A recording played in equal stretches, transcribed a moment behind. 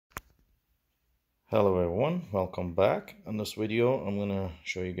Hello everyone, welcome back. In this video I'm gonna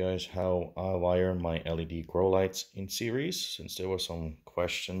show you guys how I wire my LED grow lights in series, since there were some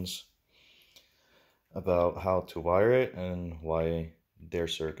questions about how to wire it and why their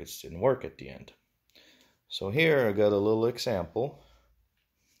circuits didn't work at the end. So here I got a little example.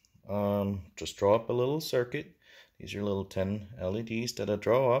 Just draw up a little circuit. These are little 10 LEDs that I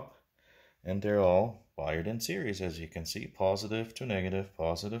draw up, and they're all wired in series, as you can see, positive to negative,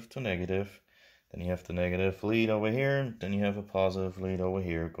 positive to negative. Then you have the negative lead over here, then you have a positive lead over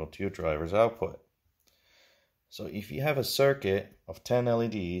here, go to your driver's output. So if you have a circuit of 10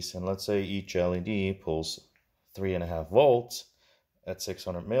 LEDs, and let's say each LED pulls 3.5 volts at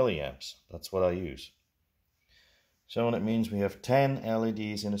 600 milliamps, that's what I use. So that means we have 10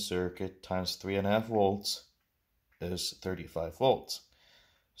 LEDs in a circuit times 3.5 volts is 35 volts.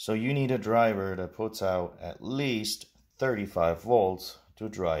 So you need a driver that puts out at least 35 volts to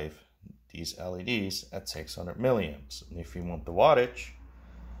drive these LEDs at 600 milliamps. And if you want the wattage,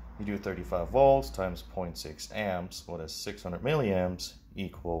 you do 35 volts times 0.6 amps, what is 600 milliamps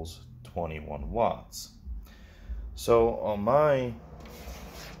equals 21 watts. So on my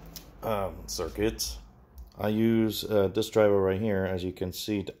circuits, I use this driver right here. As you can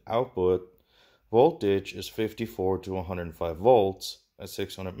see, the output voltage is 54 to 105 volts at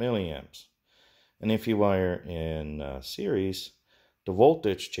 600 milliamps. And if you wire in series, the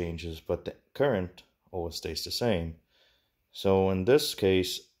voltage changes, but the current always stays the same. So in this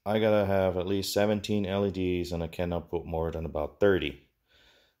case, I gotta have at least 17 LEDs, and I cannot put more than about 30.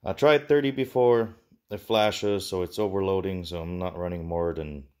 I tried 30 before, it flashes, so it's overloading, so I'm not running more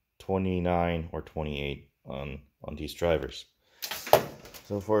than 29 or 28 on these drivers.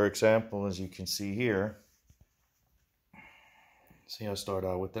 So for example, as you can see here, see I start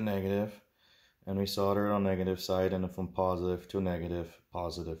out with the negative, and we solder on negative side, and from positive to negative,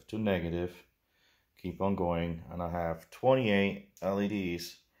 keep on going, and I have 28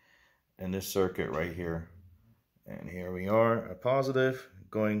 LEDs in this circuit right here. And here we are, a positive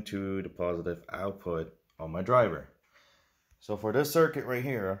going to the positive output on my driver. So for this circuit right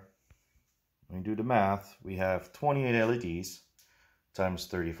here, when we do the math, we have 28 LEDs times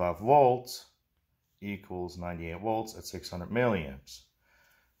 35 volts equals 98 volts at 600 milliamps.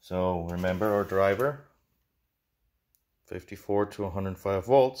 So remember our driver, 54 to 105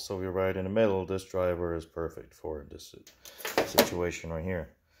 volts, so we're right in the middle. This driver is perfect for this situation right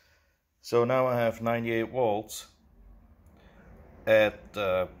here. So now I have 98 volts at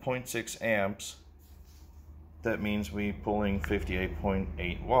 0.6 amps. That means we're pulling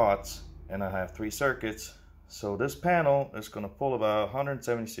 58.8 watts, and I have 3 circuits. So this panel is going to pull about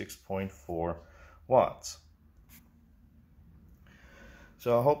 176.4 watts.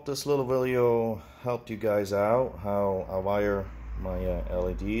 So I hope this little video helped you guys out, how I wire my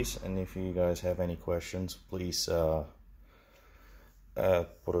LEDs. And if you guys have any questions, please put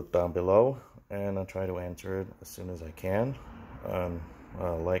it down below, and I'll try to answer it as soon as I can.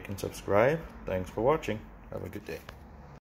 Like and subscribe. Thanks for watching. Have a good day.